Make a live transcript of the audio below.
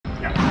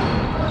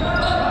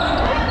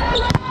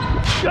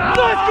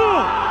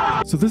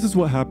So this is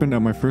what happened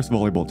at my first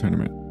volleyball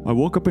tournament. I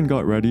woke up and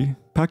got ready,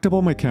 packed up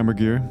all my camera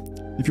gear.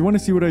 If you want to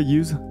see what I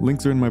use,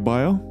 links are in my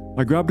bio.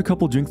 I grabbed a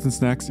couple drinks and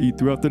snacks to eat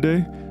throughout the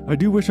day. I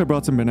do wish I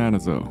brought some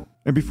bananas though.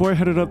 And before I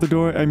headed out the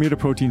door, I made a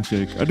protein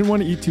shake. I didn't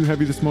want to eat too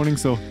heavy this morning,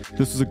 so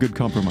this was a good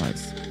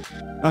compromise.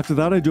 After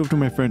that, I drove to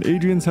my friend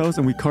Adrian's house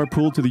and we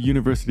carpooled to the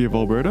University of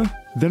Alberta.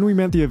 Then we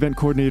met the event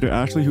coordinator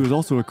Ashley, who is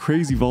also a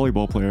crazy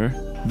volleyball player.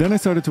 Then I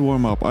started to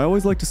warm up. I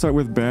always like to start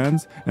with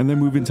bands and then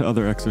move into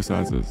other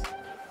exercises.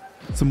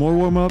 Some more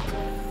warm up,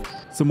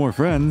 some more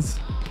friends.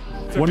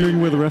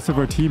 Wondering where the rest of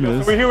our team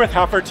is. We're here with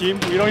half our team.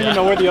 We don't even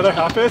know where the other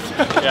half is.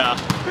 Yeah.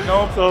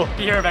 No, so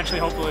Be here eventually,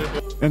 hopefully.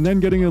 And then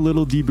getting a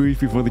little debrief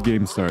before the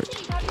game start.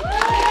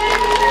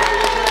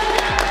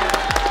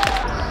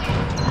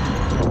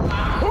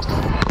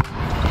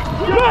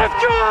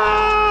 let's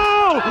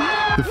go!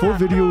 The full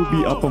video will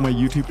be up on my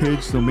YouTube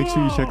page, so make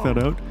sure you check that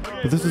out.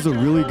 But this was a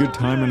really good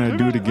time and I'd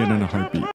do it again in a heartbeat.